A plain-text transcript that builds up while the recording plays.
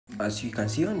As you can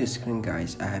see on the screen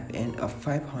guys, I have earned a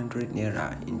 500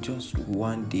 naira in just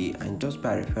one day, and just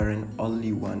by referring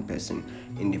only one person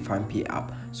in the PalmPay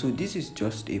app. So this is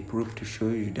just a proof to show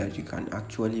you that you can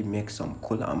actually make some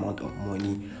cool amount of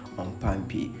money on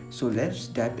PalmPay. So let's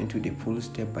dive into the full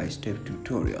step-by-step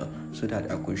tutorial so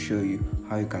that I could show you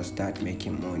how you can start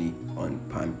making money on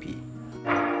PalmPay.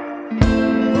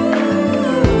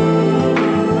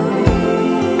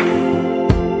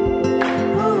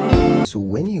 So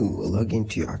when you log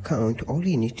into your account, all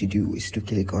you need to do is to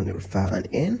click on refer and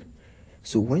earn.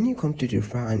 So when you come to the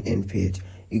refer and earn page,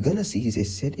 you're gonna see it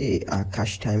set a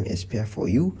cash time expire for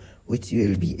you, which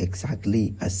will be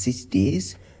exactly 6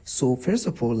 days. So first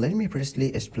of all, let me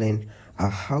firstly explain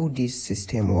how this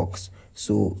system works.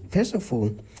 So first of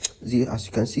all, as you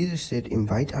can see, they said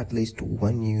invite at least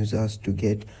one users to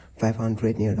get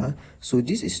 500 naira. So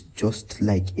this is just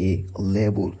like a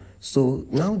label. So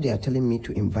now they are telling me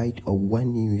to invite a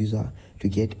one new user to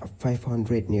get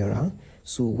 500 naira.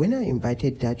 So when I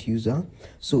invited that user,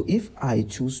 so if I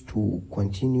choose to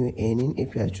continue earning,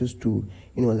 if I choose to,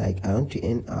 like I want to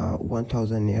earn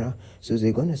 1000 naira, so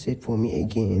they're gonna say for me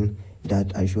again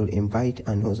that I should invite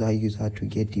another user to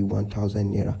get the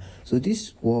 1000 naira. So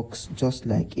this works just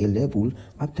like a label.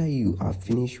 After you are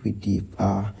finished with the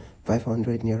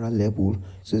 500 naira level,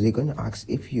 so they're going to ask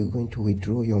if you're going to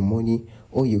withdraw your money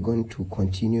or you're going to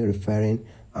continue referring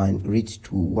and reach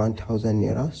to 1000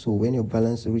 naira. So when your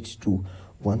balance reach to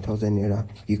 1000 naira,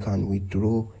 you can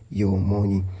withdraw your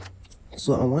money.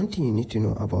 So one thing you need to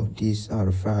know about this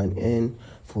refer and earn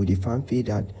for the PalmPay,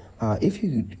 that if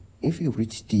you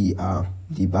reach the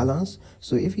balance,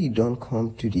 so if you don't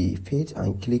come to the page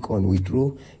and click on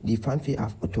withdraw, the PalmPay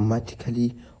app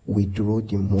automatically withdraw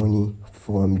the money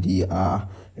from the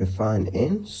refer and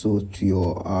earn, so to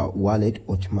your wallet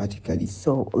automatically.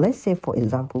 So let's say for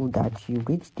example that you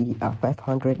reach the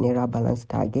 500 naira balance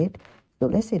target. So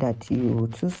let's say that you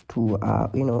choose to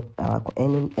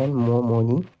earn more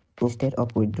money instead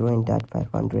of withdrawing that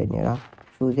 500 naira.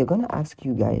 So they're gonna ask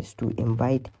you guys to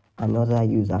invite another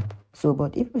user. So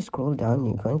but if we scroll down,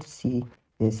 you're going to see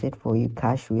they said for you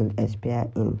cash will expire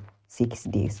in 6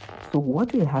 days. So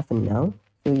what will happen now?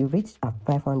 So you reached a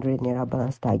 500 naira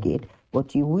balance target,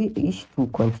 but you wish to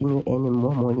continue earning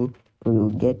more money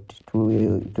to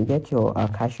get your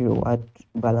cash reward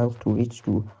balance to reach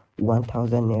to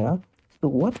 1000 naira. So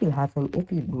what will happen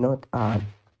if you do not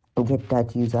get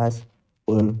that users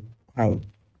in time?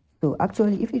 So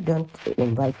actually, if you don't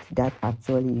invite that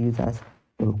actually users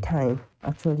in time,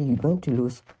 actually you're going to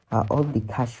lose all the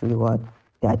cash reward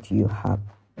that you have,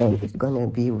 and it's gonna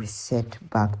be reset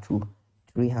back to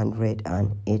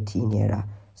 380 naira.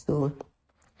 So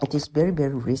it is very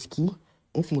risky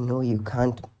if you know you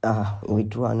can't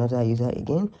withdraw another user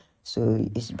again. So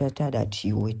it's better that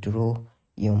you withdraw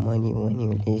your money when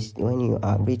you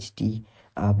reach the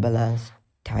balance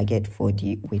target for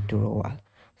the withdrawal.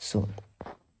 So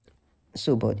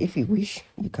but if you wish,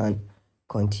 you can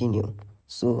continue.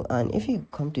 So and if you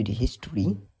come to the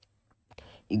history,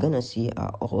 you're gonna see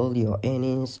all your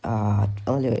earnings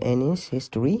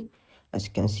history. As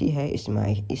you can see here is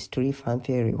my history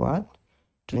PalmPay reward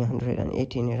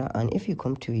 318 naira. And if you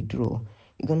come to withdraw,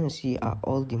 you're gonna see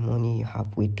all the money you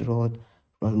have withdrawn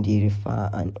from the refer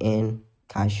and earn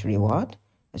cash reward.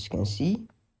 As you can see,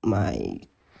 my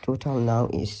total now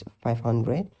is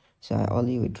 500, so I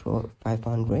only withdraw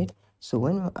 500. So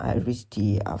when I reach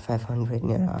the 500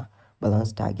 naira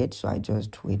balance target, so I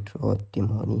just withdraw the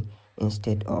money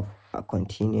instead of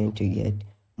continuing to get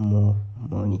more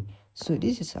money. So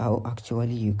this is how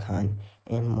actually you can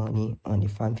earn money on the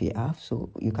PalmPay app. So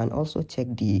you can also check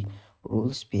the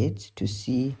rules page to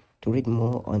read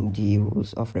more on the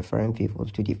rules of referring people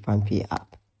to the PalmPay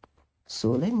app.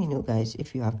 So let me know guys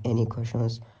if you have any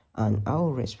questions, and I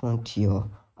will respond to your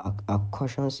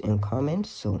questions in comments.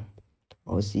 So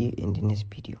I'll see you in the next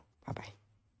video.